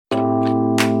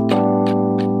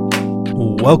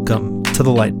Welcome to the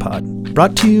Light Pod,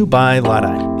 brought to you by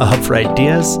Light-Eye, a hub for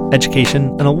ideas, education,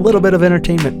 and a little bit of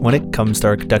entertainment when it comes to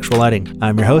architectural lighting.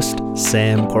 I'm your host,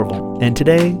 Sam Corbel, and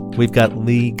today we've got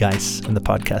Lee Geis in the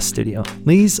podcast studio.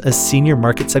 Lee's a senior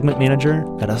market segment manager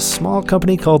at a small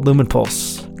company called Lumen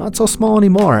Pulse. Not so small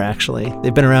anymore, actually.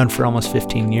 They've been around for almost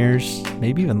 15 years,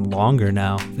 maybe even longer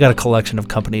now. We've got a collection of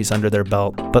companies under their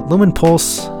belt, but Lumen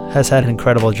Pulse has had an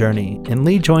incredible journey, and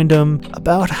Lee joined them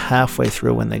about halfway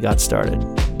through when they got started.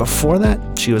 Before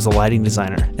that, she was a lighting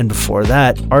designer, and before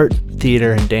that, art,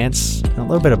 theater, and dance, and a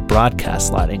little bit of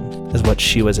broadcast lighting is what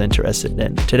she was interested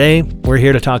in. Today, we're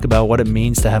here to talk about what it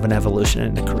means to have an evolution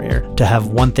in a career, to have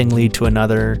one thing lead to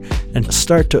another, and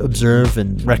start to observe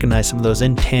and recognize some of those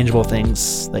intangible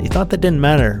things that you thought that didn't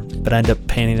matter, but end up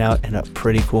panning out in a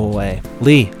pretty cool way.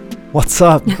 Lee, what's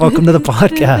up? Welcome to the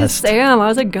podcast. Sam,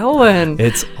 how's it going?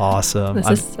 It's awesome. This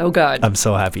is so good. I'm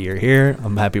so happy you're here.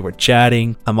 I'm happy we're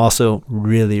chatting. I'm also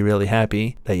really, really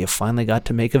happy that you finally got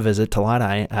to make a visit to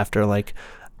Light-Eye after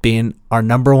being our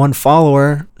number one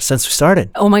follower since we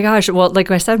started. Oh my gosh. Well, like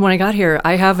I said, when I got here,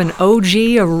 I have an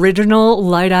OG original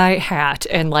Light-Eye hat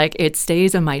and it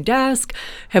stays on my desk.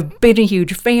 Have been a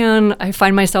huge fan. I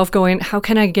find myself going, how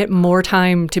can I get more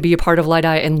time to be a part of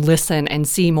Light-Eye and listen and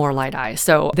see more Light-Eye?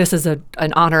 So this is an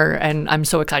honor, and I'm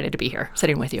so excited to be here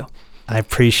sitting with you. I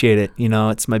appreciate it.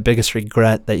 It's my biggest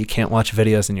regret that you can't watch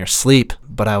videos in your sleep,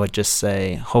 but I would just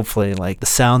say, hopefully, the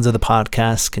sounds of the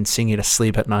podcast can sing you to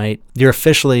sleep at night. You're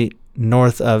officially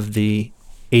north of the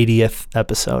 80th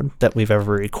episode that we've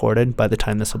ever recorded by the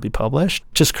time this will be published.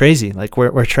 Just crazy.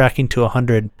 We're tracking to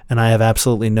 100, and I have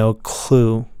absolutely no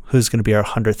clue who's going to be our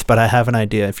 100th, but I have an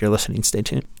idea. If you're listening, stay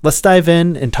tuned. Let's dive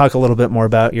in and talk a little bit more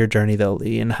about your journey, though,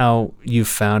 Lee, and how you've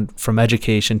found from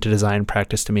education to design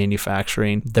practice to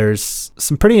manufacturing. There's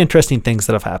some pretty interesting things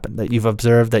that have happened that you've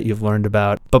observed, that you've learned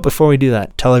about. But before we do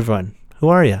that, tell everyone, who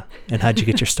are you and how'd you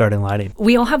get your start in lighting?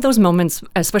 We all have those moments,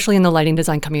 especially in the lighting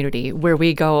design community, where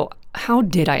we go, how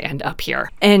did I end up here?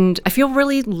 And I feel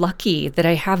really lucky that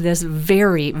I have this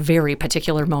very, very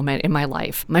particular moment in my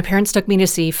life. My parents took me to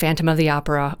see Phantom of the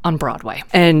Opera on Broadway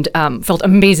and felt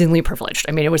amazingly privileged.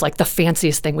 I mean, it was the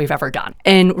fanciest thing we've ever done.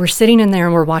 And we're sitting in there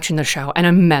and we're watching the show, and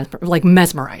I'm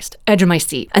mesmerized, edge of my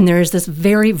seat. And there's this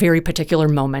very, very particular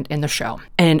moment in the show.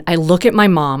 And I look at my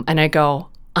mom and I go,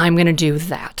 I'm going to do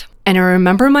that. And I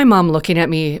remember my mom looking at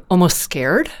me almost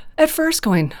scared at first,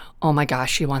 going, oh my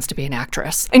gosh, she wants to be an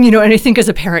actress. And and I think as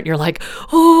a parent, you're like,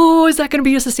 oh, is that going to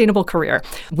be a sustainable career?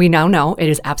 We now know it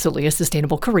is absolutely a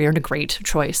sustainable career and a great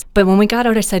choice. But when we got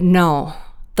out, I said, no,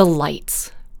 the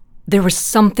lights. There was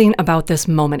something about this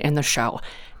moment in the show.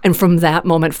 And from that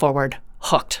moment forward,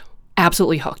 hooked,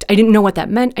 absolutely hooked. I didn't know what that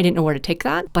meant. I didn't know where to take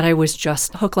that, but I was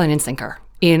just hook, line, and sinker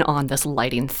in on this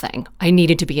lighting thing. I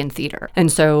needed to be in theater.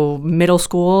 And so middle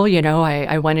school,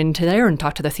 I went into there and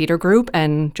talked to the theater group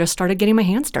and just started getting my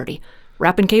hands dirty,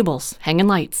 wrapping cables, hanging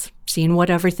lights, seeing what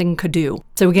everything could do.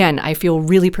 So again, I feel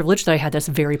really privileged that I had this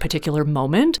very particular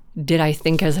moment. Did I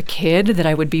think as a kid that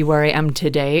I would be where I am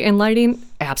today in lighting?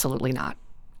 Absolutely not.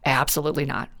 Absolutely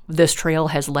not. This trail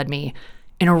has led me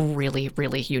in a really,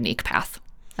 really unique path,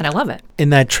 and I love it.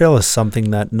 And that trail is something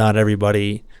that not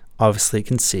everybody obviously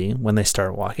can see when they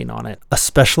start walking on it,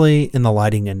 especially in the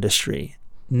lighting industry.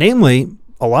 Namely,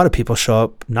 a lot of people show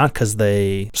up not because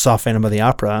they saw Phantom of the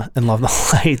Opera and love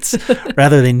the lights.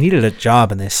 Rather, they needed a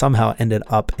job and they somehow ended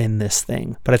up in this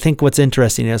thing. But I think what's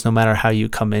interesting is no matter how you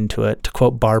come into it, to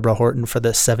quote Barbara Horton for the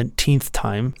 17th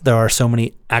time, there are so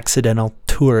many accidental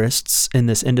tourists in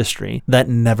this industry that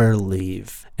never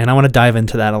leave. And I want to dive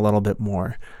into that a little bit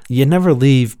more. You never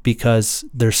leave because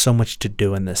there's so much to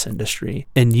do in this industry.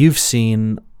 And you've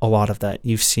seen a lot of that.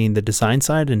 You've seen the design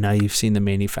side, and now you've seen the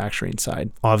manufacturing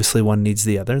side. Obviously, one needs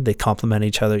the other. They complement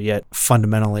each other, yet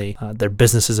fundamentally, their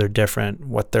businesses are different.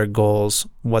 What their goals,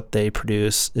 what they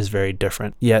produce is very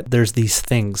different. Yet there's these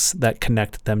things that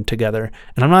connect them together.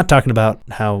 And I'm not talking about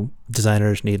how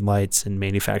designers need lights and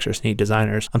manufacturers need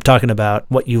designers. I'm talking about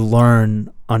what you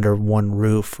learn under one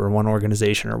roof or one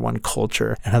organization or one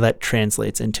culture and how that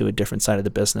translates into a different side of the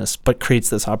business, but creates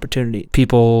this opportunity.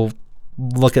 People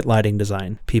look at lighting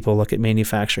design, people look at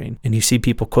manufacturing, and you see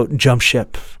people, quote, jump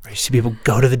ship, or you see people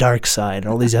go to the dark side,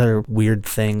 all these other weird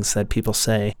things that people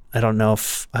say. I don't know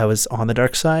if I was on the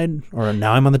dark side or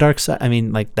now I'm on the dark side. I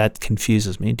mean, that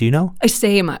confuses me. Do you know?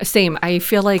 Same. I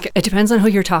feel like it depends on who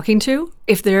you're talking to.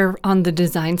 If they're on the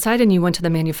design side and you went to the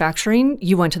manufacturing,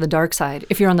 you went to the dark side.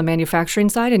 If you're on the manufacturing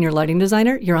side and you're a lighting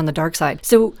designer, you're on the dark side.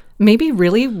 So maybe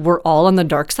really we're all on the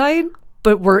dark side,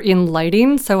 but we're in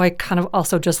lighting. So I kind of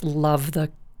also just love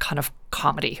the kind of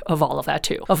comedy of all of that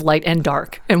too, of light and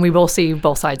dark. And we will see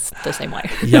both sides the same way.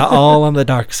 Yeah, all on the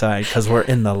dark side because we're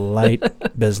in the light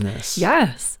business.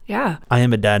 Yes. Yeah. I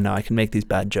am a dad now. I can make these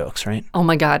bad jokes, right? Oh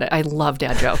my God. I love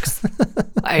dad jokes.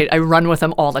 I run with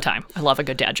them all the time. I love a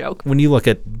good dad joke. When you look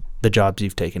at the jobs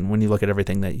you've taken, when you look at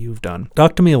everything that you've done,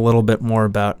 talk to me a little bit more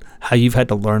about how you've had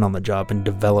to learn on the job and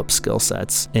develop skill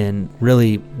sets and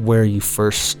really where you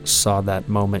first saw that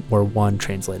moment where one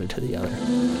translated to the other.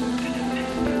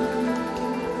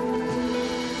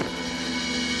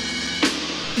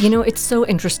 You know, it's so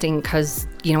interesting because,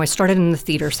 I started in the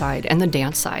theater side and the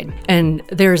dance side, and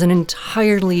there's an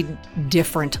entirely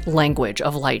different language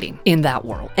of lighting in that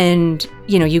world. And,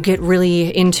 you get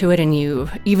really into it, and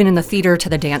even in the theater to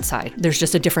the dance side, there's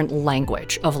just a different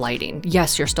language of lighting.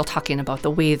 Yes, you're still talking about the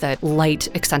way that light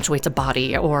accentuates a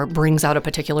body or brings out a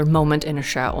particular moment in a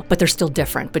show, but they're still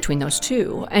different between those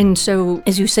two. And so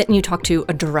as you sit and you talk to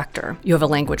a director, you have a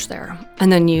language there.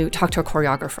 And then you talk to a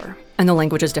choreographer, and the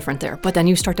language is different there. But then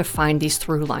you start to find these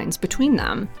through lines between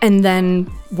them. And then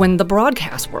when the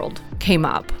broadcast world came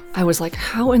up, I was like,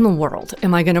 how in the world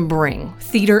am I going to bring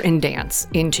theater and dance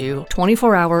into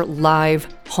 24-hour live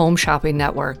home shopping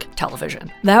network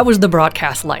television? That was the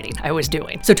broadcast lighting I was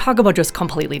doing. So talk about just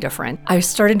completely different. I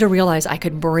started to realize I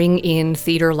could bring in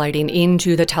theater lighting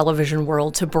into the television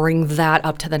world to bring that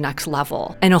up to the next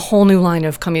level and a whole new line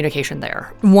of communication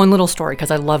there. One little story,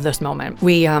 because I love this moment.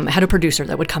 We had a producer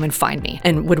that would come and find me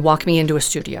and would walk me into a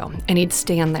studio, and he'd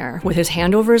stand there with his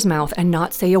hand over his mouth and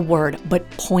not say a word, but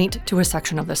point to a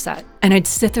section of the set. And I'd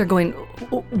sit there going,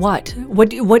 what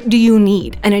do you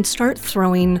need? And I'd start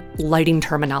throwing lighting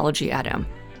terminology at him.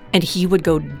 And he would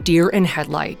go deer in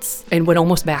headlights and would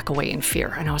almost back away in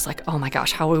fear. And I was like, oh my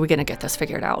gosh, how are we gonna get this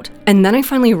figured out? And then I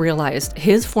finally realized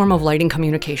his form of lighting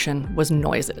communication was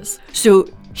noises. So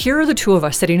here are the two of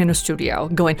us sitting in a studio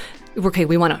going, okay,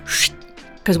 we wanna shh,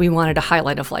 because we wanted a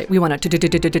highlight of light. We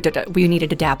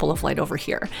needed a dapple of light over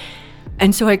here.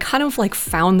 And so I kind of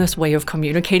found this way of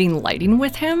communicating lighting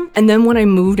with him. And then when I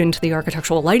moved into the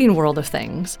architectural lighting world of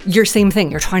things, you're same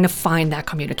thing. You're trying to find that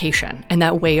communication and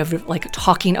that way of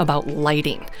talking about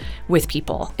lighting with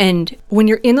people. And when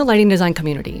you're in the lighting design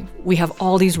community, we have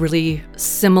all these really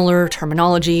similar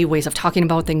terminology, ways of talking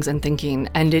about things and thinking,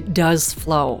 and it does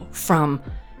flow from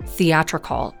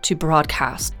theatrical to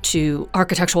broadcast to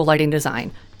architectural lighting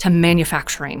design to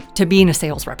manufacturing to being a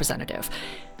sales representative.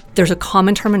 There's a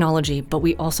common terminology, but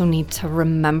we also need to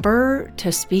remember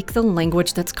to speak the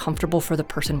language that's comfortable for the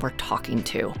person we're talking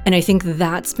to. And I think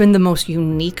that's been the most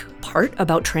unique part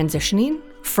about transitioning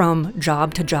from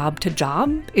job to job to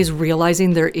job, is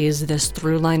realizing there is this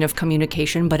through line of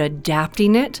communication, but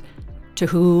adapting it to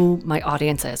who my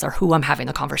audience is or who I'm having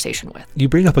the conversation with. You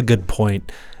bring up a good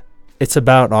point. It's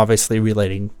about obviously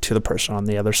relating to the person on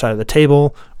the other side of the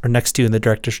table or next to you in the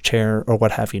director's chair or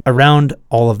what have you. Around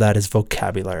all of that is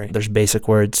vocabulary. There's basic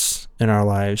words in our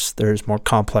lives. There's more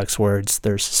complex words.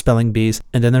 There's spelling bees.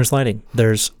 And then there's lighting.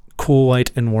 There's cool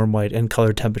white and warm white and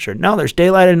color temperature. Now there's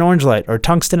daylight and orange light or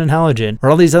tungsten and halogen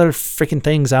or all these other freaking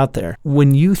things out there.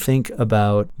 When you think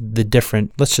about the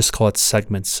different, let's just call it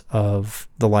segments of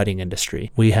the lighting industry,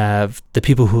 we have the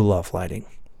people who love lighting.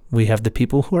 We have the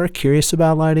people who are curious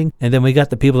about lighting, and then we got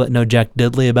the people that know jack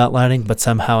diddly about lighting, but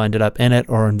somehow ended up in it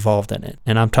or involved in it.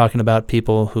 And I'm talking about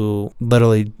people who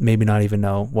literally maybe not even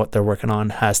know what they're working on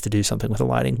has to do something with the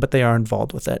lighting, but they are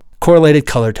involved with it. Correlated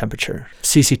color temperature,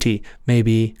 CCT,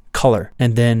 maybe color.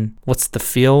 And then what's the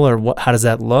feel or how does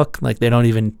that look? They don't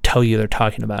even tell you they're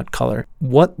talking about color.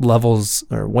 What levels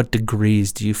or what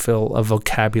degrees do you feel of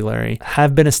vocabulary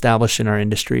have been established in our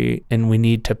industry and we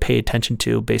need to pay attention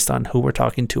to based on who we're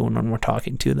talking to and when we're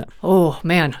talking to them? Oh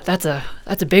man, that's a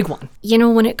big one.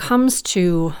 When it comes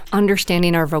to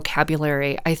understanding our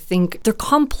vocabulary, I think they're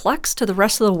complex to the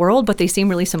rest of the world, but they seem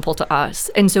really simple to us.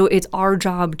 And so it's our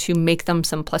job to make them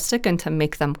simplistic and to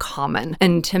make them common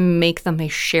and to make them a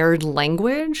shared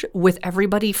language with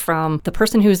everybody, from the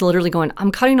person who's literally going,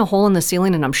 I'm cutting a hole in the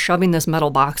ceiling and I'm shoving this metal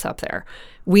box up there.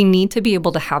 We need to be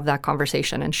able to have that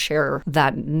conversation and share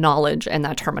that knowledge and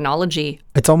that terminology.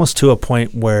 It's almost to a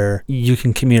point where you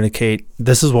can communicate,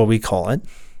 this is what we call it.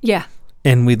 Yeah.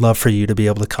 And we'd love for you to be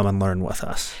able to come and learn with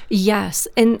us. Yes.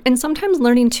 And sometimes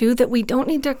learning too that we don't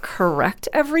need to correct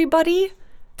everybody,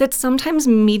 that sometimes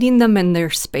meeting them in their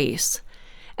space.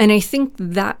 And I think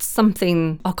that's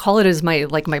something, I'll call it as my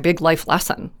big life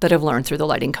lesson that I've learned through the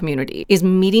lighting community, is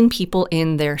meeting people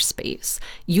in their space.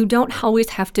 You don't always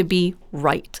have to be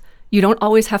right. You don't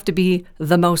always have to be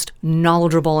the most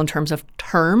knowledgeable in terms of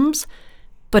terms,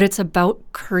 but it's about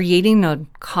creating a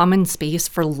common space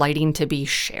for lighting to be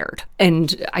shared.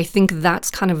 And I think that's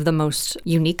kind of the most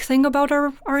unique thing about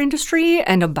our industry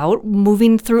and about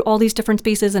moving through all these different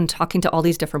spaces and talking to all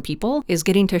these different people is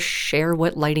getting to share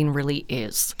what lighting really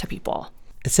is to people.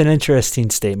 It's an interesting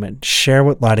statement. Share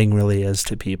what lighting really is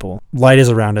to people. Light is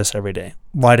around us every day.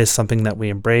 Light is something that we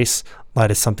embrace. Light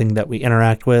is something that we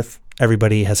interact with.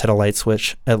 Everybody has hit a light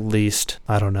switch at least,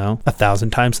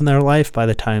 1,000 times in their life by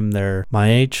the time they're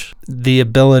my age. The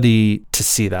ability to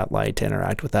see that light, to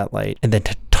interact with that light, and then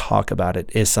to talk about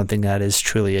it is something that is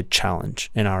truly a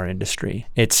challenge in our industry.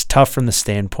 It's tough from the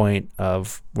standpoint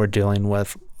of we're dealing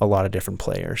with a lot of different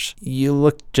players. You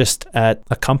look just at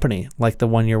a company like the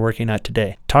one you're working at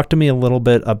today. Talk to me a little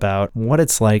bit about what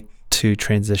it's like to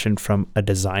transition from a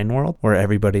design world where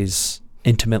everybody's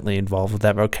intimately involved with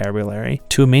that vocabulary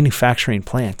to a manufacturing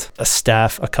plant, a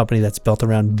staff, a company that's built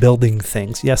around building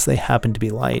things. Yes, they happen to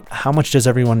be light. How much does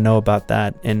everyone know about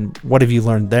that? And what have you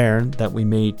learned there that we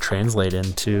may translate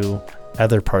into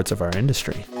other parts of our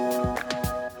industry?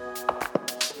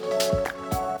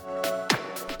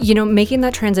 Making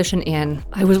that transition in,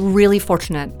 I was really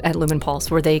fortunate at Lumenpulse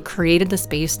where they created the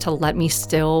space to let me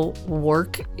still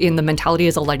work in the mentality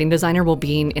as a lighting designer while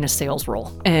being in a sales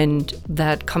role. And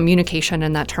that communication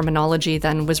and that terminology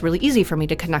then was really easy for me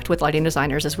to connect with lighting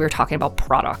designers as we were talking about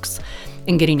products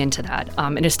and getting into that.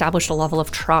 It established a level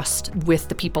of trust with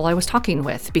the people I was talking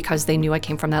with because they knew I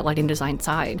came from that lighting design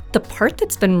side. The part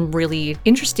that's been really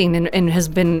interesting and has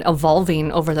been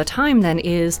evolving over the time then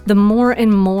is the more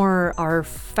and more our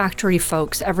factory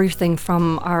folks, everything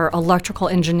from our electrical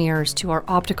engineers to our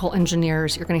optical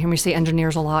engineers, you're going to hear me say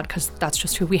engineers a lot because that's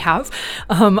just who we have,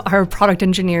 our product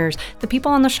engineers, the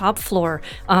people on the shop floor,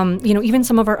 even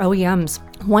some of our OEMs.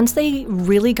 Once they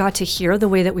really got to hear the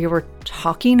way that we were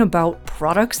talking about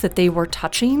products that they were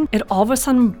touching, it all of a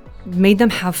sudden made them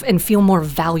have and feel more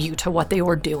value to what they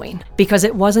were doing. Because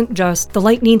it wasn't just, the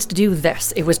light needs to do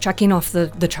this. It was checking off the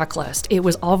checklist. It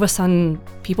was all of a sudden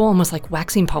people almost like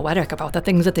waxing poetic about the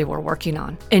things that they were working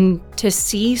on. And to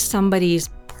see somebody's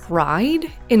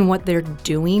pride in what they're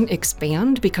doing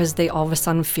expand because they all of a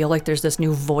sudden feel like there's this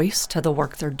new voice to the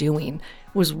work they're doing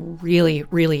was really,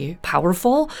 really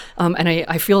powerful. And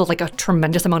I feel like a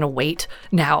tremendous amount of weight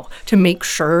now to make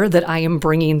sure that I am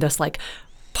bringing this like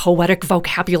poetic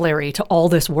vocabulary to all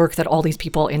this work that all these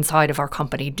people inside of our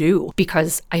company do,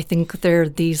 because I think they're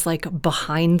these like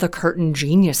behind the curtain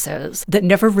geniuses that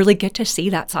never really get to see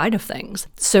that side of things.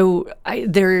 So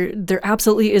there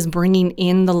absolutely is bringing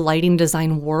in the lighting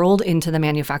design world into the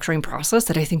manufacturing process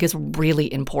that I think is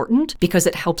really important because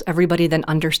it helps everybody then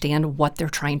understand what they're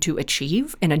trying to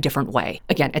achieve in a different way.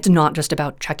 Again, it's not just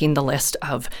about checking the list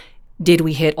of did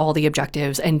we hit all the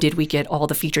objectives and did we get all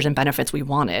the features and benefits we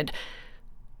wanted?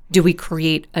 Do we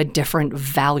create a different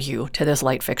value to this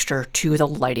light fixture to the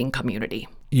lighting community?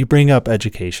 You bring up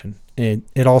education.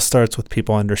 It all starts with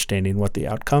people understanding what the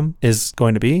outcome is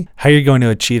going to be, how you're going to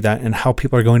achieve that, and how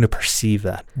people are going to perceive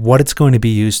that, what it's going to be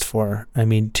used for. I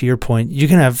mean, to your point, you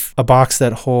can have a box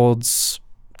that holds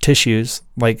tissues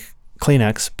like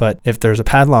Kleenex, but if there's a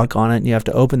padlock on it and you have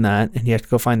to open that and you have to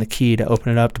go find the key to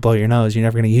open it up to blow your nose, you're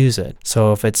never going to use it.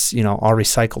 So if it's, all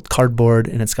recycled cardboard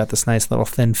and it's got this nice little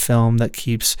thin film that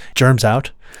keeps germs out,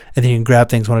 and then you can grab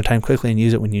things one at a time quickly and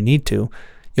use it when you need to,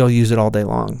 you'll use it all day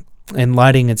long. In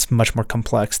lighting, it's much more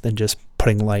complex than just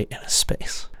putting light in a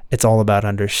space. It's all about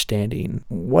understanding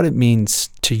what it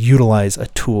means to utilize a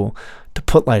tool to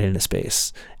put light in a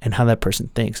space and how that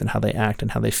person thinks and how they act and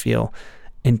how they feel,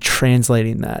 and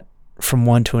translating that from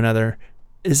one to another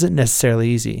isn't necessarily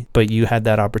easy, but you had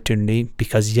that opportunity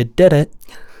because you did it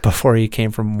before you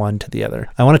came from one to the other.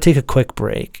 I want to take a quick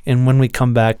break, and when we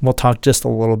come back, we'll talk just a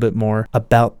little bit more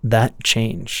about that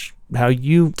change, how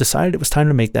you decided it was time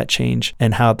to make that change,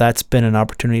 and how that's been an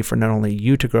opportunity for not only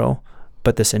you to grow,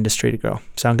 but this industry to grow.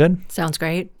 Sound good? Sounds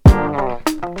great.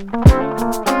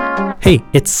 Hey,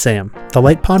 it's Sam. The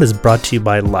Light Pod is brought to you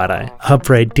by Light-Eye, a hub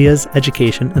for ideas,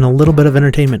 education, and a little bit of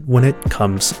entertainment when it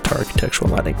comes to architectural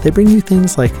lighting. They bring you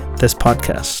things like this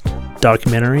podcast,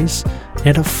 documentaries,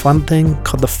 and a fun thing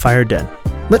called The Fire Den.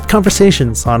 Lit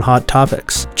conversations on hot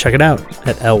topics. Check it out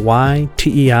at lytei.com.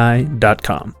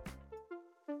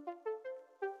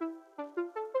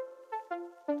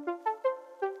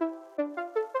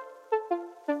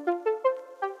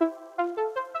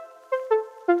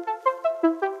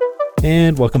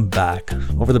 And welcome back.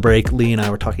 Over the break, Lee and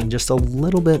I were talking just a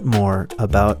little bit more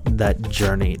about that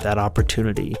journey, that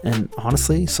opportunity, and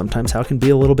honestly, sometimes how it can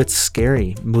be a little bit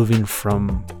scary moving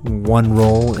from one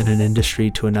role in an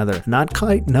industry to another, not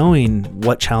quite knowing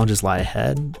what challenges lie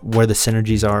ahead, where the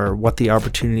synergies are, what the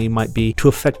opportunity might be to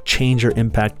affect change or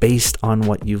impact based on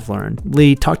what you've learned.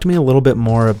 Lee, talk to me a little bit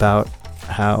more about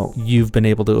how you've been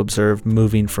able to observe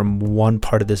moving from one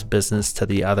part of this business to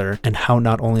the other, and how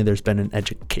not only there's been an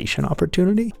education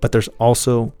opportunity, but there's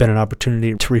also been an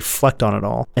opportunity to reflect on it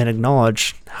all and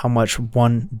acknowledge how much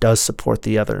one does support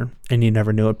the other, and you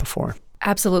never knew it before.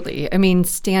 Absolutely. I mean,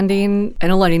 standing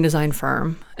in a lighting design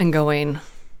firm and going,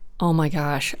 oh my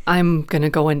gosh, I'm going to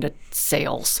go into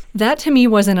sales. That to me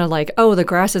wasn't a like, oh, the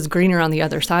grass is greener on the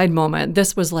other side moment.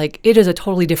 This was like, it is a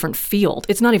totally different field.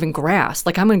 It's not even grass.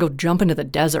 Like, I'm going to go jump into the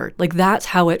desert. Like, that's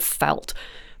how it felt,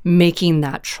 making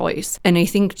that choice. And I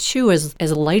think too, as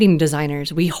lighting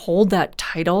designers, we hold that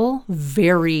title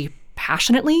very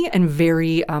passionately and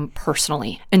very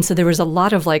personally. And so there was a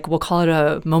lot of like, we'll call it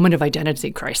a moment of identity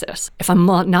crisis. If I'm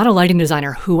not a lighting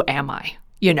designer, who am I?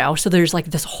 You know, so there's like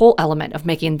this whole element of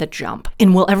making the jump.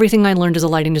 And will everything I learned as a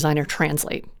lighting designer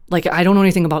translate? Like, I don't know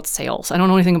anything about sales. I don't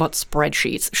know anything about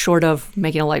spreadsheets, short of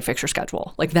making a light fixture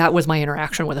schedule. Like, that was my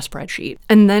interaction with a spreadsheet.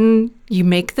 And then you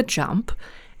make the jump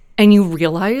and you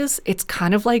realize it's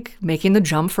kind of like making the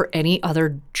jump for any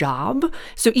other job.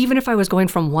 So even if I was going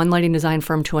from one lighting design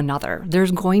firm to another,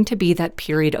 there's going to be that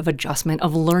period of adjustment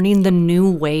of learning the new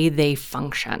way they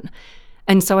function.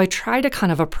 And so I try to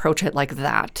kind of approach it like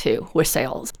that too with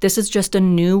sales. This is just a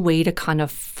new way to kind of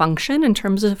function in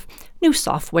terms of new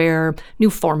software, new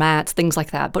formats, things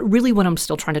like that. But really what I'm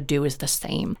still trying to do is the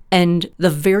same. And the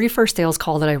very first sales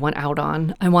call that I went out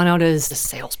on, I went out as a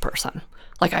salesperson.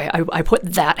 Like I put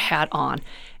that hat on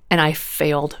and I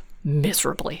failed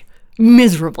miserably.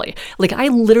 Like, I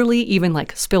literally even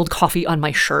like spilled coffee on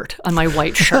my shirt, on my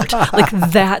white shirt. Like,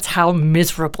 that's how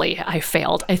miserably I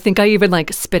failed. I think I even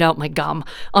like spit out my gum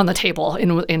on the table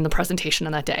in the presentation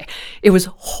on that day. It was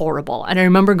horrible. And I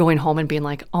remember going home and being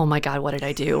like, oh my God, what did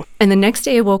I do? And the next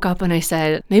day I woke up and I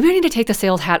said, maybe I need to take the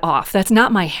sales hat off. That's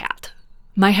not my hat.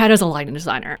 My hat is a lighting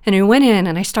designer. And I went in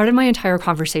and I started my entire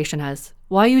conversation as,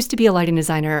 well, I used to be a lighting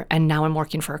designer and now I'm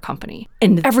working for a company.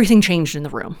 And everything changed in the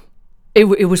room. It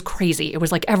was crazy. It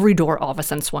was like every door all of a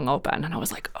sudden swung open. And I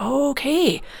was like,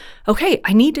 okay,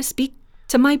 I need to speak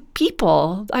to my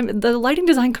people. The lighting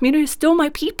design community is still my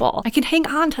people. I can hang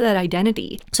on to that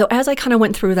identity. So as I kind of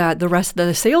went through that, the rest of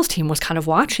the sales team was kind of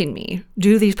watching me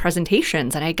do these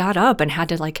presentations. And I got up and had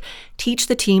to like teach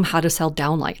the team how to sell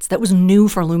downlights. That was new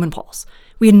for Lumenpulse.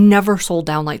 We had never sold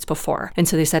downlights before. And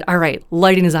so they said, all right,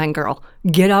 lighting design girl,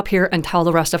 get up here and tell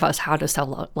the rest of us how to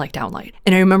sell like downlight.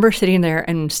 And I remember sitting there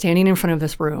and standing in front of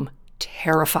this room,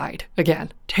 terrified,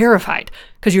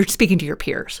 because you're speaking to your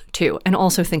peers too. And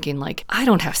also thinking like, I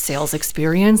don't have sales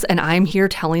experience and I'm here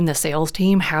telling the sales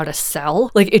team how to sell.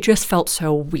 Like, it just felt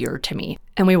so weird to me.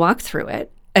 And we walked through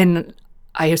it and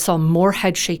I saw more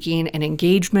head shaking and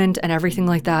engagement and everything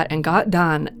like that, and got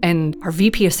done. And our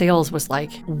VP of sales was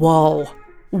like, whoa,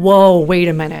 wait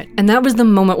a minute. And that was the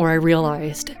moment where I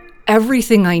realized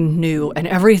everything I knew and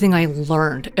everything I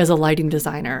learned as a lighting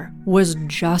designer was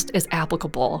just as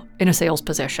applicable in a sales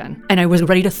position. And I was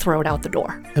ready to throw it out the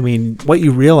door. I mean, what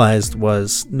you realized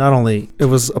was not only it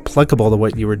was applicable to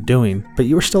what you were doing, but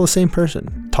you were still the same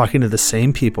person, talking to the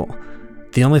same people.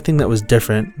 The only thing that was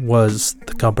different was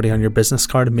the company on your business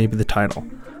card and maybe the title.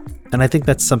 And I think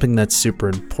that's something that's super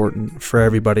important for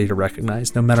everybody to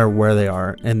recognize, no matter where they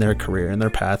are in their career, in their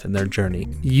path, in their journey.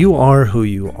 You are who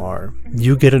you are.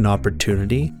 You get an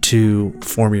opportunity to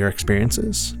form your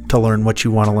experiences, to learn what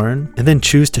you want to learn, and then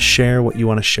choose to share what you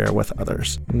want to share with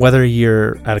others. Whether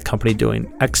you're at a company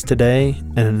doing X today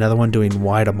and another one doing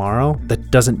Y tomorrow,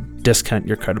 that doesn't discount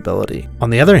your credibility.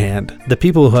 On the other hand, the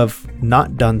people who have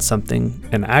not done something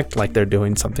and act like they're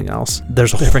doing something else,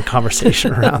 there's a whole different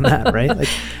conversation around that, right? Like,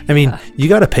 I mean, you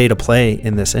got to pay to play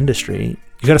in this industry.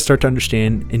 You got to start to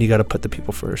understand, and you got to put the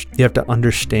people first. You have to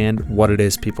understand what it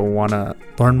is people want to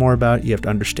learn more about. You have to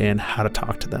understand how to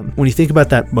talk to them. When you think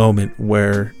about that moment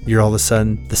where you're all of a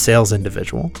sudden the sales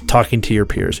individual talking to your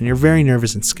peers and you're very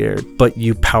nervous and scared, but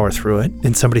you power through it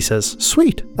and somebody says,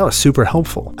 sweet, that was super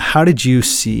helpful. How did you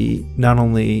see not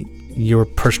only your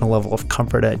personal level of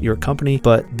comfort at your company,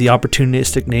 but the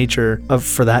opportunistic nature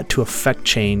for that to affect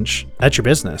change at your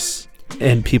business?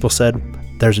 And people said,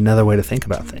 there's another way to think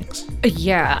about things.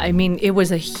 Yeah, I mean, it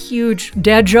was a huge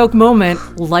dad joke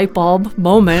moment, light bulb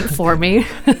moment for me.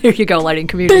 There you go, lighting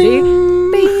community.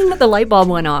 Bing. Bing. the light bulb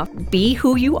went off. Be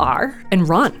who you are and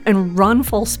run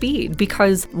full speed.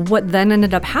 Because what then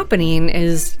ended up happening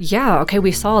is,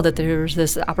 we saw that there's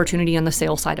this opportunity on the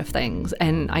sales side of things.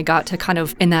 And I got to kind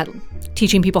of, in that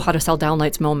teaching people how to sell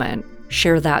downlights moment,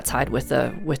 share that side with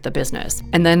the business.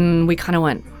 And then we kind of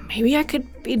went, maybe I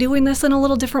could be doing this in a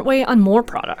little different way on more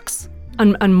products.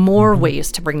 On more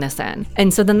ways to bring this in.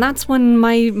 And so then that's when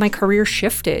my career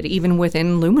shifted, even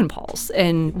within Lumenpulse.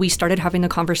 And we started having the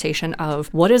conversation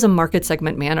of, what is a market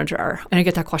segment manager? And I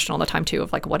get that question all the time too,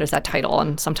 of like, what is that title?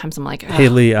 And sometimes I'm like, hey,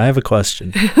 Lee, I have a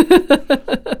question.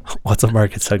 What's a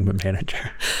market segment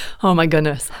manager? Oh my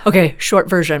goodness. Okay, short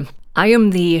version. I am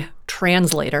the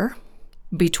translator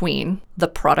between the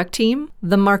product team,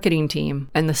 the marketing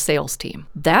team, and the sales team.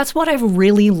 That's what I've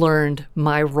really learned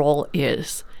my role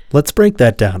is. Let's break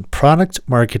that down. Product,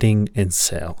 marketing, and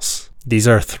sales. These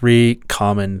are three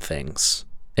common things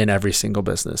in every single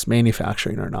business,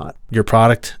 manufacturing or not. Your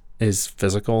product is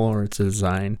physical or it's a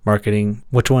design. Marketing,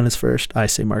 which one is first? I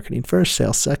say marketing first,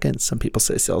 sales second. Some people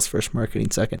say sales first, marketing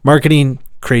second. Marketing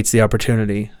creates the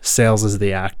opportunity. Sales is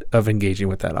the act of engaging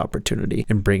with that opportunity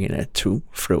and bringing it to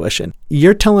fruition.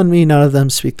 You're telling me none of them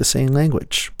speak the same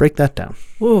language. Break that down.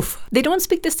 Oof. They don't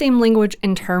speak the same language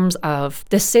in terms of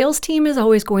the sales team is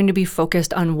always going to be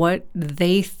focused on what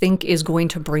they think is going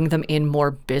to bring them in more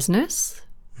business,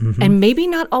 and maybe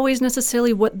not always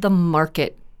necessarily what the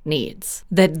market needs.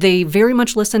 That they very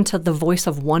much listen to the voice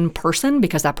of one person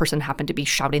because that person happened to be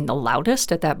shouting the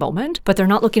loudest at that moment, but they're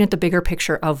not looking at the bigger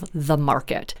picture of the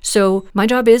market. So my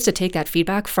job is to take that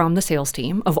feedback from the sales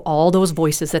team of all those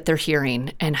voices that they're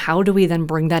hearing, and how do we then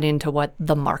bring that into what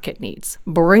the market needs?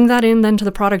 Bring that in then to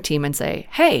the product team and say,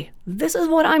 hey, this is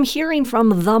what I'm hearing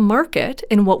from the market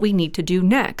and what we need to do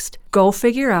next. Go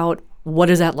figure out, what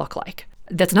does that look like?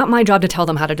 That's not my job to tell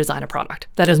them how to design a product.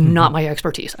 That is not my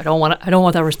expertise. I don't want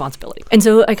that responsibility. And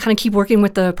so I kind of keep working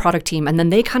with the product team, and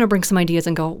then they kind of bring some ideas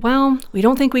and go, well, we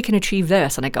don't think we can achieve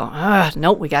this. And I go,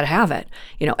 nope, we got to have it.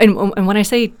 And when I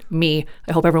say me,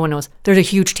 I hope everyone knows there's a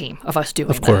huge team of us doing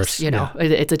this. Of course,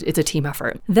 it's a team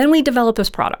effort. Then we develop this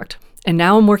product. And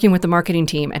now I'm working with the marketing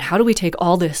team, and how do we take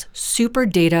all this super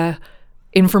data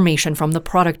information from the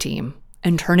product team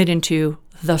and turn it into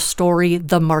the story,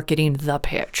 the marketing, the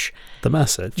pitch. The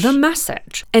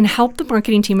message, and help the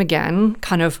marketing team again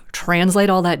kind of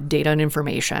translate all that data and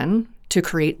information to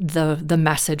create the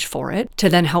message for it, to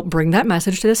then help bring that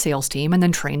message to the sales team and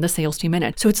then train the sales team in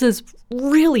it. So it's this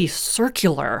really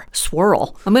circular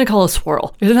swirl. I'm going to call it a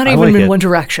swirl. It's not even in one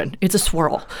direction. It's a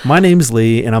swirl. My name's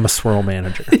Lee, and I'm a swirl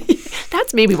manager.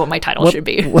 That's maybe what my title should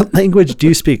be. What language do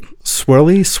you speak?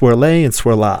 Swirly, swirlay, and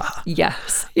swirla.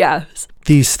 Yes.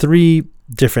 These three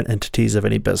different entities of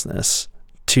any business,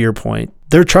 to your point,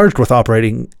 they're charged with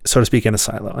operating, so to speak, in a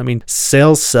silo. I mean,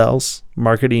 sales sells,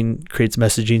 marketing creates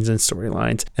messagings and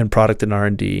storylines, and product and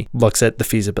R&D looks at the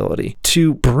feasibility.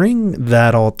 To bring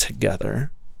that all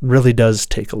together really does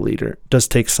take a leader, does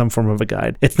take some form of a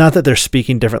guide. It's not that they're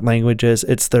speaking different languages,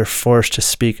 it's they're forced to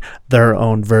speak their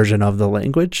own version of the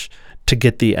language to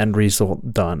get the end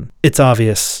result done. It's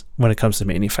obvious when it comes to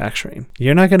manufacturing.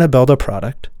 You're not going to build a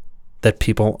product that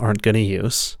people aren't going to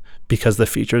use because the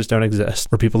features don't exist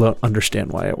or people don't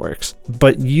understand why it works.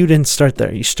 But you didn't start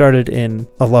there. You started in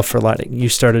a love for lighting. You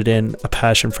started in a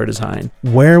passion for design.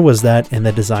 Where was that in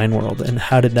the design world, and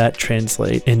how did that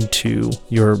translate into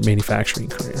your manufacturing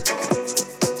career?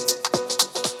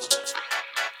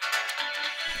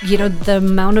 The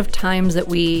amount of times that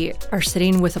we are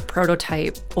sitting with a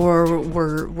prototype, or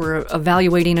we're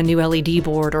evaluating a new LED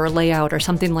board or a layout or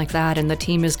something like that, and the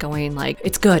team is going like,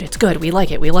 it's good, we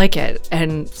like it.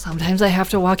 And sometimes I have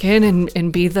to walk in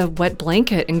and be the wet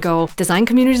blanket and go, design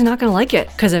community is not going to like it,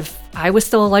 because if I was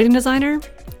still a lighting designer,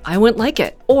 I wouldn't like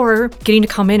it. Or getting to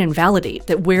come in and validate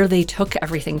that where they took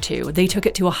everything to, they took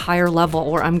it to a higher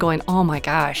level where I'm going, oh my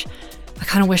gosh, I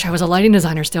kind of wish I was a lighting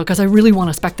designer still, because I really want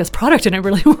to spec this product and I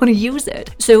really want to use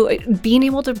it. So being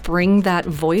able to bring that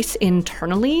voice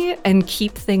internally and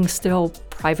keep things still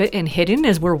private and hidden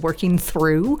as we're working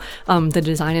through the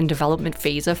design and development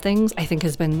phase of things, I think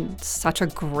has been such a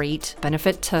great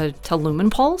benefit to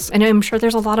Lumenpulse. And I'm sure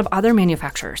there's a lot of other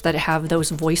manufacturers that have those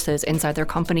voices inside their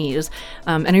companies.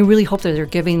 And I really hope that they're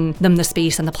giving them the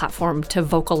space and the platform to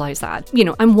vocalize that.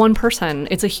 I'm one person.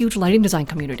 It's a huge lighting design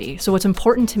community. So what's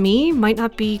important to me might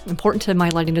not be important to my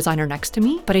lighting designer next to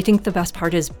me. But I think the best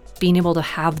part is being able to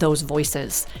have those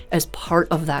voices as part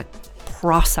of that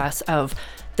process of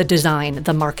the design,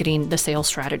 the marketing, the sales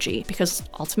strategy. Because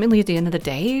ultimately, at the end of the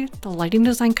day, the lighting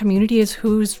design community is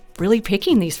who's really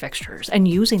picking these fixtures and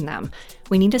using them.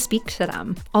 We need to speak to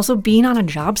them. Also, being on a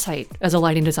job site as a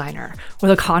lighting designer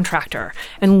with a contractor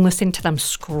and listening to them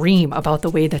scream about the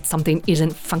way that something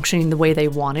isn't functioning the way they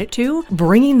want it to,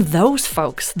 bringing those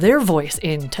folks, their voice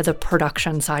into the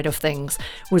production side of things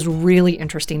was really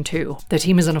interesting too. The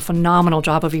team is in a phenomenal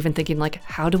job of even thinking like,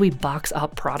 how do we box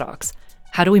up products?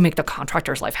 How do we make the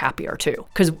contractor's life happier too?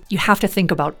 Because you have to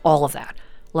think about all of that.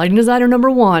 Lighting designer number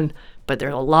one, but there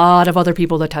are a lot of other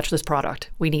people that touch this product.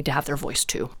 We need to have their voice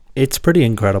too. It's pretty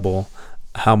incredible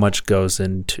how much goes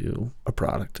into a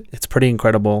product. It's pretty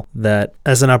incredible that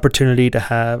as an opportunity to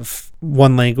have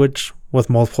one language with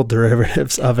multiple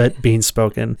derivatives of it being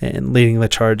spoken and leading the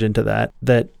charge into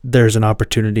that there's an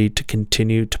opportunity to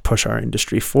continue to push our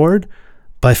industry forward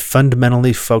by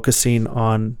fundamentally focusing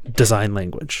on design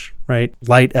language, right?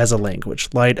 Light as a language,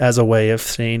 light as a way of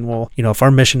saying, well, if our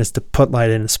mission is to put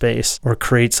light in space or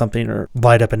create something or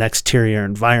light up an exterior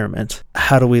environment,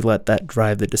 how do we let that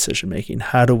drive the decision making?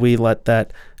 How do we let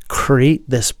that create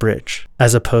this bridge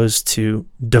as opposed to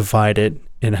divide it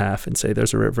in half and say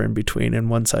there's a river in between and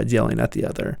one side's yelling at the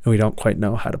other and we don't quite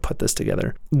know how to put this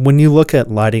together? When you look at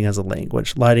lighting as a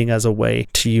language, lighting as a way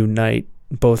to unite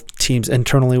both teams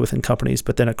internally within companies,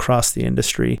 but then across the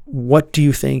industry, what do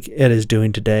you think it is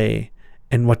doing today?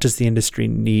 And what does the industry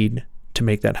need to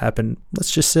make that happen?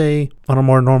 Let's just say on a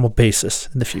more normal basis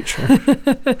in the future.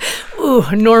 Ooh,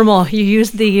 normal. You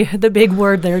used the big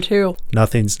word there too.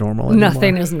 Nothing's normal anymore.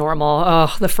 Nothing is normal.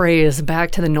 Oh, the phrase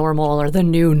back to the normal or the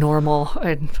new normal.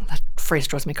 That phrase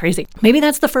drives me crazy. Maybe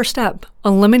that's the first step.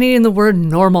 Eliminating the word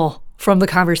normal from the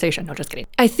conversation. No, just kidding.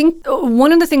 I think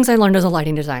one of the things I learned as a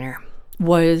lighting designer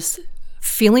was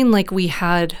feeling like we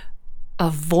had a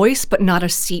voice but not a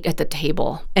seat at the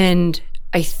table. And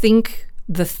I think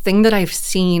the thing that I've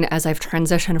seen as I've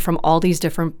transitioned from all these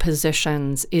different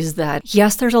positions is that,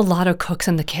 yes, there's a lot of cooks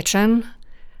in the kitchen,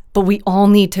 but we all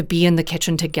need to be in the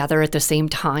kitchen together at the same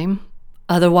time.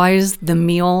 Otherwise, the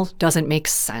meal doesn't make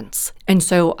sense. And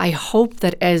so I hope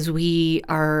that as we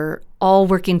are all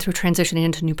working through transitioning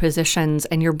into new positions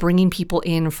and you're bringing people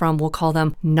in from, we'll call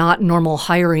them not normal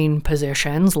hiring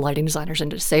positions, lighting designers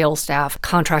into sales staff,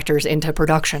 contractors into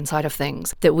production side of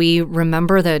things, that we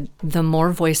remember that the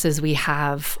more voices we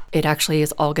have, it actually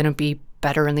is all going to be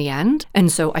better in the end.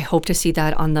 And so I hope to see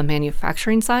that on the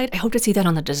manufacturing side. I hope to see that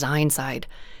on the design side.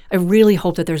 I really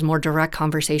hope that there's more direct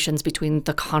conversations between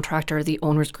the contractor, the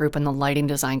owners group, and the lighting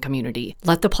design community.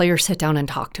 Let the players sit down and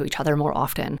talk to each other more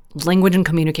often. Language and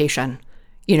communication.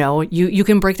 You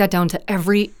can break that down to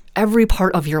every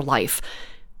part of your life.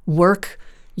 Work,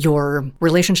 your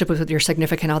relationship with your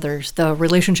significant others, the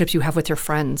relationships you have with your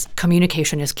friends.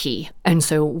 Communication is key. And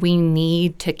so we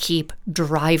need to keep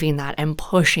driving that and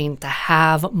pushing to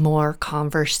have more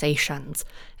conversations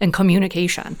and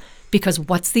communication. Because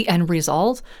what's the end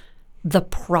result? The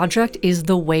project is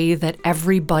the way that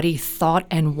everybody thought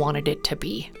and wanted it to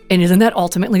be. And isn't that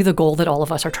ultimately the goal that all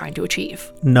of us are trying to achieve?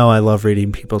 No, I love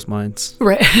reading people's minds.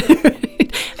 Right.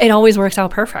 It always works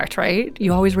out perfect, right?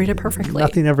 You always read it perfectly.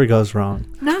 Nothing ever goes wrong.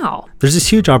 No. There's this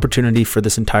huge opportunity for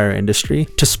this entire industry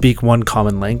to speak one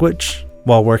common language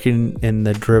while working in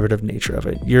the derivative nature of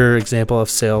it. Your example of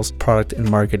sales, product, and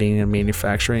marketing and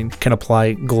manufacturing can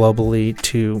apply globally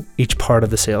to each part of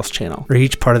the sales channel or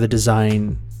each part of the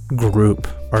design group,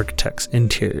 architects,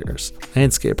 interiors,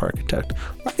 landscape architect,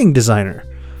 lighting designer,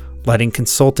 lighting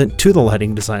consultant to the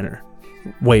lighting designer.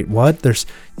 Wait, what?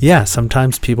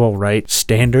 Sometimes people write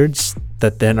standards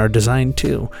that then are designed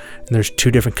too. And there's two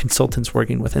different consultants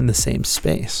working within the same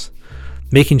space.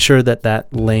 Making sure that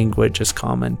language is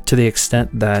common to the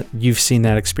extent that you've seen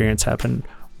that experience happen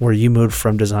where you moved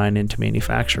from design into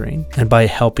manufacturing. And by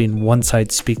helping one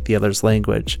side speak the other's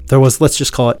language, there was, let's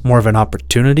just call it more of an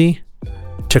opportunity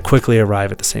to quickly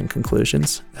arrive at the same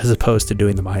conclusions as opposed to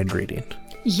doing the mind reading.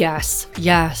 Yes,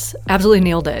 absolutely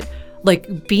nailed it.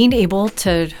 Like being able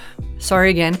to,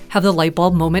 have the light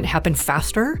bulb moment happen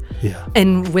faster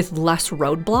and with less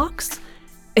roadblocks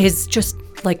is just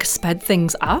like sped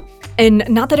things up. And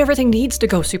not that everything needs to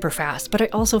go super fast, but I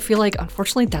also feel like,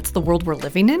 unfortunately, that's the world we're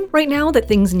living in right now, that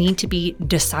things need to be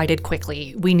decided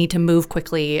quickly. We need to move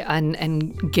quickly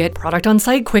and get product on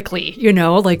site quickly,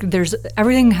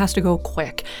 everything has to go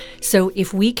quick. So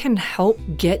if we can help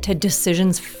get to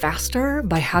decisions faster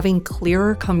by having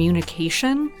clearer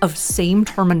communication of same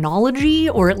terminology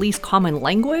or at least common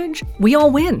language, we all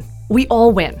win. We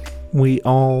all win. We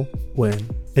all win.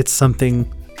 It's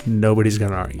something nobody's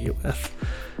going to argue with.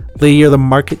 Lee, you're the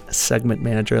market segment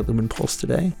manager at Lumenpulse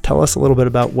today. Tell us a little bit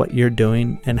about what you're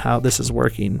doing and how this is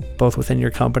working, both within your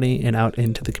company and out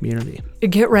into the community.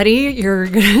 Get ready. You're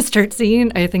going to start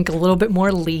seeing, I think, a little bit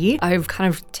more Lee. I've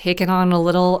kind of taken on a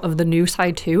little of the new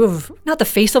side too of not the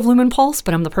face of Lumenpulse,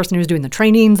 but I'm the person who's doing the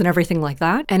trainings and everything like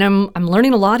that. And I'm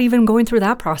learning a lot even going through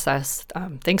that process.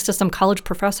 Thanks to some college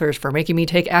professors for making me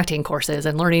take acting courses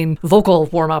and learning vocal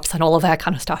warm-ups and all of that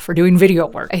kind of stuff for doing video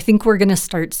work. I think we're going to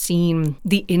start seeing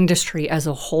the industry as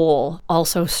a whole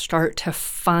also start to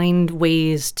find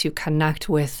ways to connect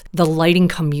with the lighting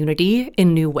community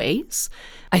in new ways.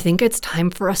 I think it's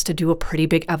time for us to do a pretty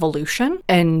big evolution,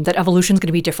 and that evolution is going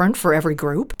to be different for every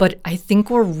group. But I think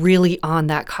we're really on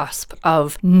that cusp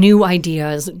of new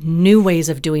ideas, new ways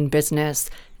of doing business,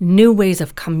 new ways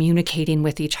of communicating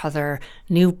with each other,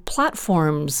 new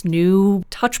platforms, new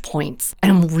touch points.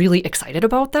 And I'm really excited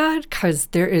about that because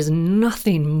there is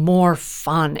nothing more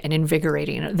fun and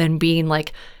invigorating than being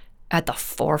like at the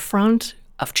forefront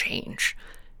of change.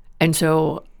 And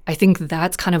so I think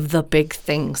that's kind of the big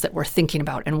things that we're thinking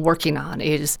about and working on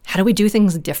is how do we do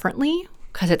things differently?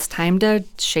 Because it's time to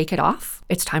shake it off.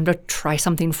 It's time to try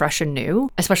something fresh and new,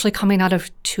 especially coming out of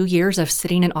 2 years of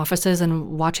sitting in offices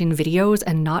and watching videos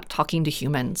and not talking to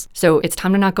humans. So it's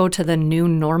time to not go to the new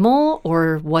normal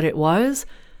or what it was.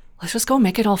 Let's just go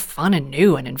make it all fun and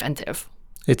new and inventive.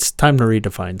 It's time to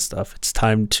redefine stuff. It's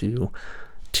time to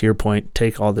your point,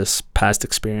 take all this past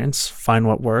experience, find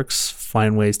what works,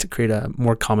 find ways to create a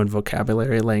more common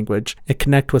vocabulary language, and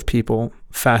connect with people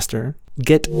faster,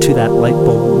 get to that light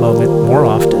bulb moment more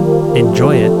often,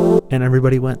 enjoy it, and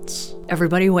everybody wins.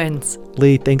 Everybody wins.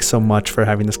 Lee, thanks so much for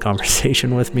having this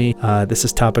conversation with me. This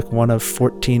is topic 1 of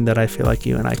 14 that I feel like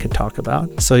you and I could talk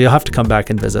about. So you'll have to come back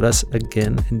and visit us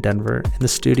again in Denver in the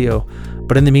studio.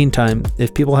 But in the meantime,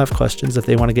 if people have questions, if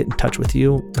they want to get in touch with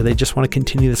you, or they just want to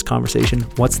continue this conversation,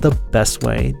 what's the best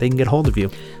way they can get hold of you?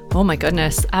 Oh my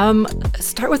goodness.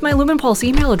 Start with my Lumenpulse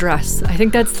email address. I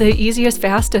think that's the easiest,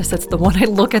 fastest. It's the one I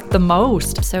look at the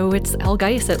most. So it's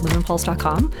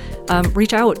lgeis@lumenpulse.com.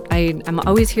 Reach out. I'm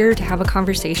always here to have a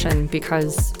conversation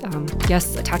because,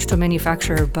 yes, attached to a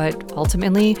manufacturer, but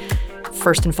ultimately,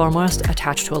 first and foremost,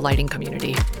 attached to a lighting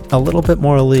community. A little bit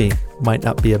more Lee might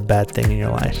not be a bad thing in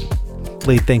your life.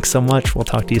 Lee, thanks so much. We'll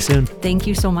talk to you soon. Thank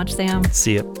you so much, Sam.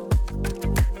 See you.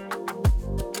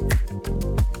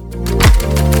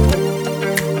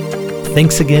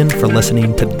 Thanks again for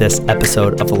listening to this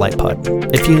episode of The Light Pod.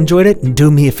 If you enjoyed it, do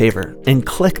me a favor and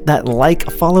click that like,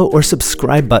 follow, or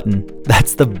subscribe button.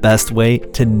 That's the best way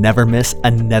to never miss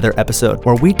another episode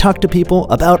where we talk to people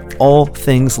about all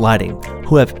things lighting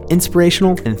who have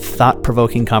inspirational and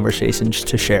thought-provoking conversations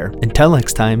to share. Until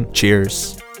next time,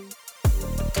 cheers.